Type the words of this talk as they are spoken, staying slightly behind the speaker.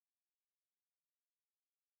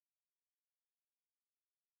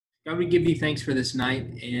God, we give you thanks for this night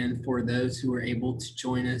and for those who were able to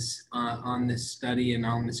join us on this study and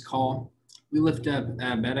on this call. We lift up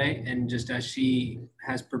Bede, and just as she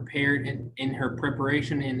has prepared in her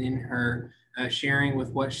preparation and in her sharing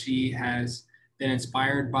with what she has been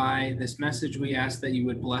inspired by this message, we ask that you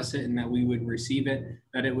would bless it and that we would receive it,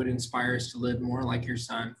 that it would inspire us to live more like your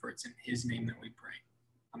son, for it's in his name that we pray.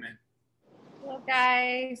 Amen. Hello,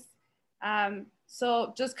 guys.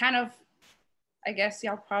 So just kind of, I guess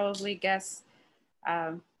y'all probably guess,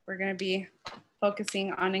 we're going to be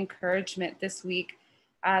focusing on encouragement this week.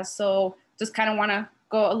 So just kind of want to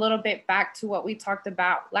go a little bit back to what we talked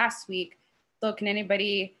about last week. So can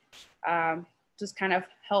anybody just kind of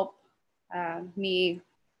help me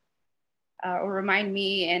or remind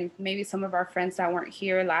me and maybe some of our friends that weren't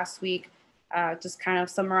here last week, just kind of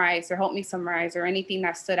summarize or help me summarize or anything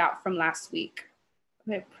that stood out from last week.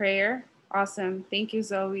 Okay, prayer. Awesome. Thank you,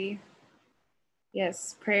 Zoe.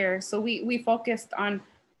 Yes, prayer. So we focused on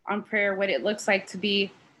prayer, what it looks like to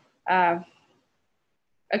be a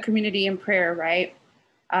community in prayer, right?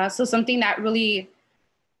 So something that really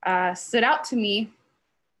stood out to me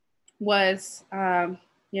was,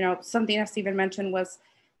 something that Stephen mentioned was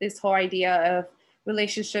this whole idea of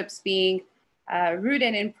relationships being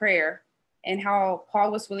rooted in prayer and how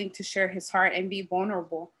Paul was willing to share his heart and be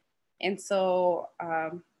vulnerable. And so,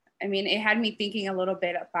 it had me thinking a little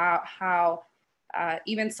bit about how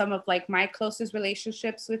even some of like my closest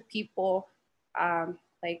relationships with people,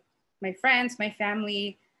 like my friends, my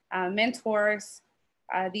family, mentors,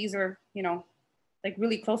 these are, like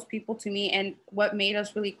really close people to me. And what made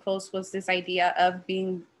us really close was this idea of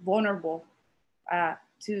being vulnerable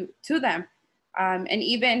to them. And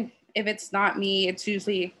even if it's not me, it's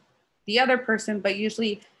usually the other person, but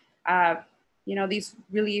usually, these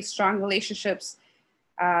really strong relationships,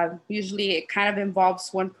 usually it kind of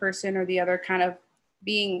involves one person or the other kind of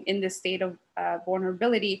being in this state of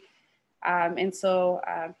vulnerability. And so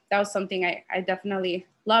that was something I definitely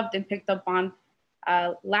loved and picked up on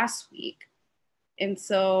last week. And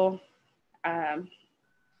so,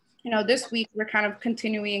 this week we're kind of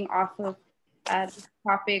continuing off of the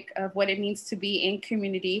topic of what it means to be in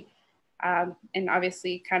community, and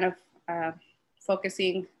obviously kind of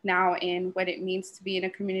focusing now in what it means to be in a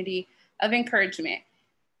community of encouragement.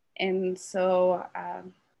 And so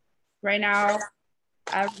right now,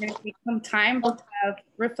 we're going to take some time of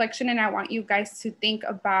reflection, and I want you guys to think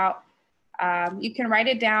about, you can write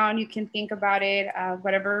it down, you can think about it,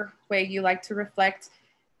 whatever way you like to reflect,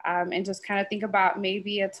 and just kind of think about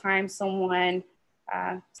maybe a time someone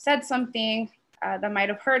said something that might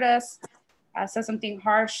have hurt us, said something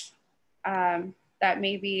harsh, that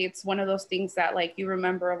maybe it's one of those things that like you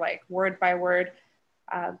remember like word by word,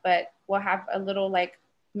 but we'll have a little like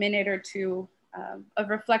minute or two of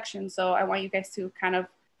reflection. So I want you guys to kind of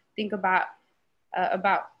think about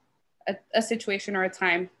a situation or a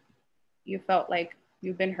time you felt like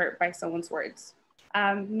you've been hurt by someone's words.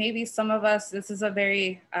 Maybe some of us, this is a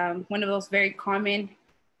very, one of those very common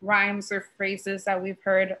rhymes or phrases that we've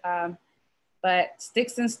heard, but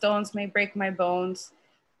sticks and stones may break my bones,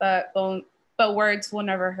 but words will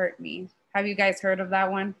never hurt me. Have you guys heard of that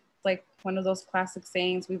one? Like one of those classic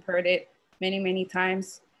sayings. We've heard it many, many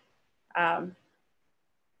times. But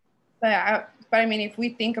if we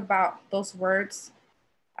think about those words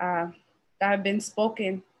that have been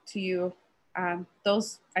spoken to you,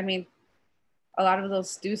 those, a lot of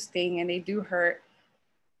those do sting and they do hurt.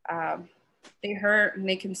 They hurt and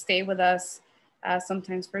they can stay with us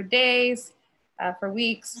sometimes for days, for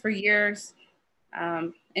weeks, for years.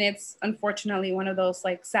 And it's unfortunately one of those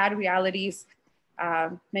like sad realities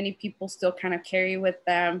many people still kind of carry with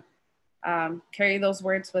them, carry those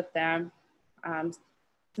words with them,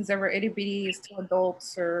 since they were itty bitties to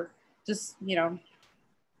adults, or just,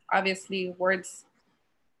 obviously words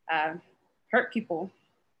hurt people.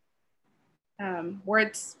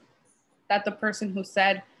 Words that the person who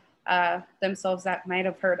said themselves that might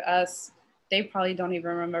have hurt us, they probably don't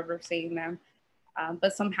even remember saying them.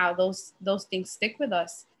 But somehow those things stick with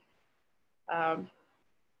us.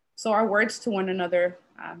 So our words to one another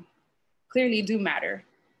clearly do matter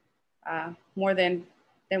more than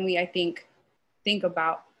we, I think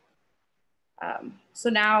about. So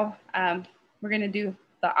now we're gonna do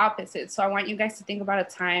the opposite. So I want you guys to think about a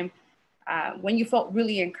time when you felt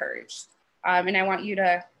really encouraged. And I want you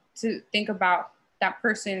to think about that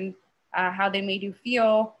person, how they made you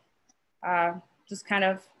feel, just kind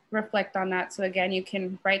of reflect on that. So again, you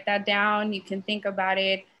can write that down, you can think about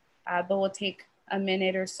it, but we'll take a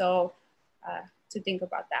minute or so to think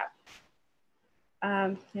about that.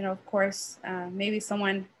 Of course, maybe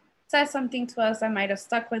someone said something to us that might have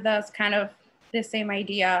stuck with us, kind of the same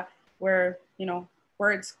idea where, you know,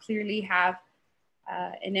 words clearly have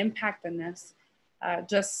an impact on us,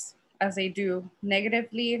 just as they do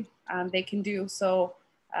negatively, they can do so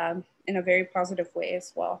in a very positive way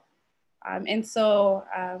as well. And so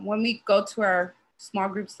when we go to our small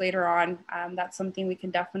groups later on, that's something we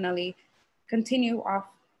can definitely continue off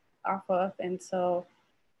of. And so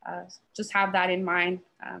just have that in mind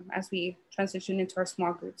as we transition into our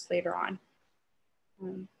small groups later on.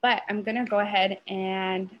 But I'm gonna go ahead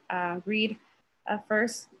and read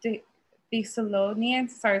First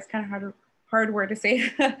Thessalonians, sorry, it's kind of hard word to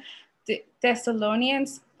say,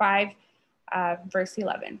 Thessalonians 5, verse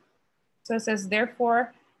 11. So it says,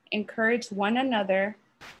 therefore, encourage one another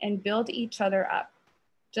and build each other up,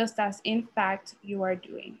 just as in fact you are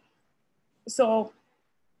doing. So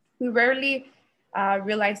we rarely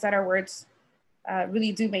realize that our words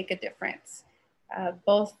really do make a difference,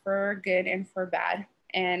 both for good and for bad.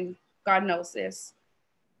 And God knows this.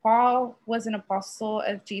 Paul was an apostle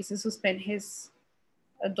of Jesus who spent his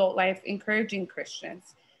adult life encouraging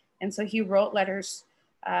Christians. And so he wrote letters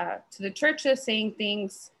to the churches saying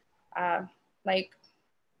things like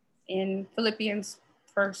in Philippians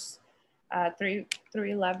verse 3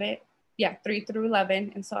 through 11. Yeah, 3 through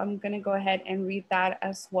 11. And so I'm going to go ahead and read that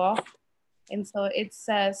as well. And so it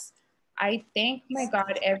says, I thank my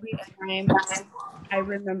God every time I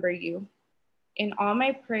remember you. In all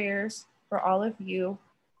my prayers for all of you,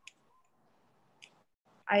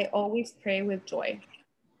 I always pray with joy.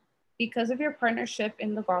 Because of your partnership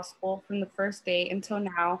in the gospel from the first day until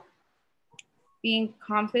now, being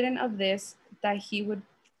confident of this, that he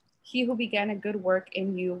who began a good work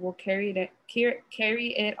in you will carry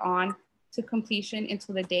it on to completion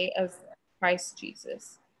until the day of Christ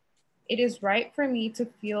Jesus. It is right for me to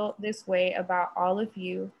feel this way about all of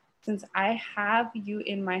you, since I have you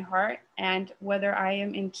in my heart, and whether I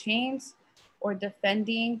am in chains or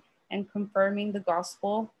defending and confirming the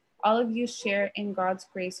gospel, all of you share in God's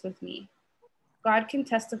grace with me. God can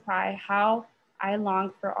testify how I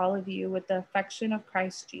long for all of you with the affection of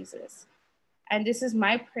Christ Jesus. And this is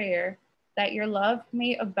my prayer, that your love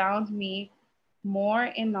may abound me more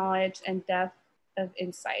in knowledge and depth of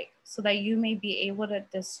insight, so that you may be able to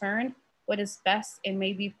discern what is best and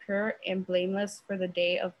may be pure and blameless for the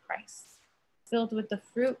day of Christ, filled with the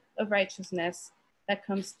fruit of righteousness that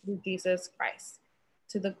comes through Jesus Christ,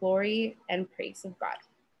 to the glory and praise of God.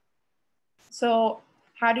 So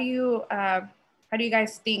how do you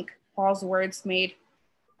guys think Paul's words made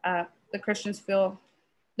the Christians feel,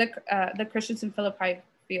 the Christians in Philippi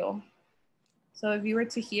feel? So if you were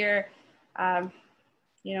to hear,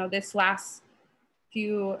 you know, this last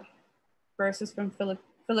few verses from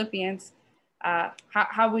Philippians,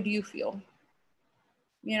 how would you feel?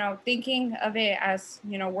 You know, thinking of it as,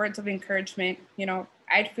 you know, words of encouragement, you know,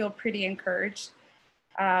 I'd feel pretty encouraged.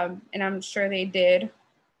 And I'm sure they did.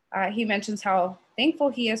 He mentions how thankful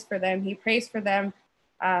he is for them. He prays for them,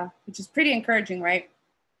 which is pretty encouraging, right?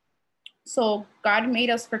 So God made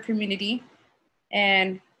us for community,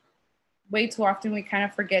 and way too often we kind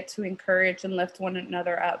of forget to encourage and lift one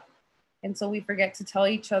another up. And so we forget to tell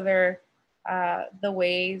each other the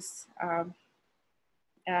ways,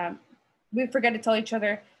 we forget to tell each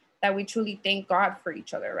other that we truly thank God for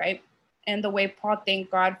each other, right? And the way Paul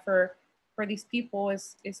thanked God for these people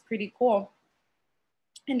is pretty cool.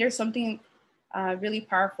 And there's something really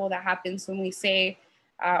powerful that happens when we say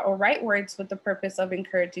or write words with the purpose of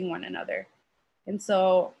encouraging one another. And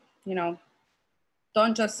so, you know,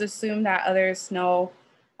 don't just assume that others know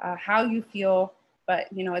how you feel,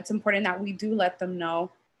 but, you know, it's important that we do let them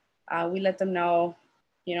know. We let them know,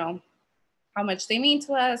 you know, how much they mean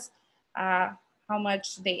to us, how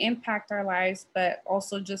much they impact our lives, but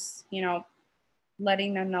also just, you know,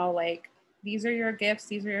 letting them know, like, these are your gifts,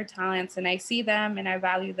 these are your talents, and I see them and I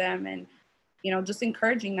value them, and, you know, just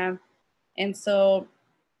encouraging them. And so,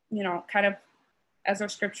 you know, kind of as our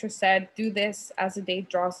scripture said, do this as the day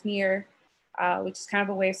draws near, which is kind of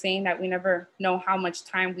a way of saying that we never know how much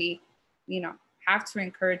time we, you know, have to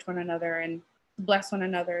encourage one another and bless one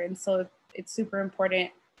another. And so it's super important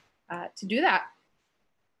to do that.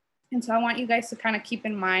 And so I want you guys to kind of keep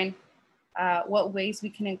in mind what ways we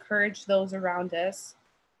can encourage those around us.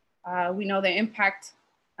 We know the impact,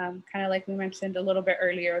 kind of like we mentioned a little bit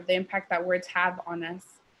earlier, the impact that words have on us.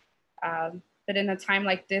 But in a time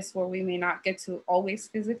like this, where we may not get to always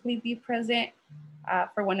physically be present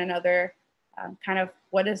for one another, kind of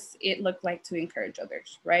what does it look like to encourage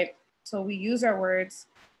others, right? So we use our words,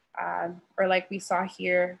 or like we saw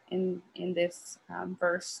here in this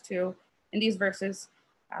verse too, in these verses,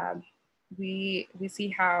 we see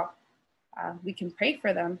how we can pray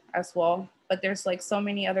for them as well. But there's like so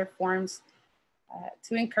many other forms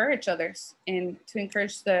to encourage others and to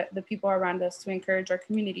encourage the people around us, to encourage our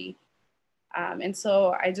community. And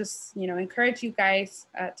so I just, encourage you guys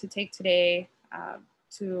to take today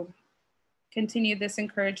to continue this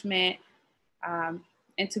encouragement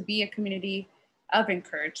and to be a community of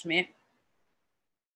encouragement.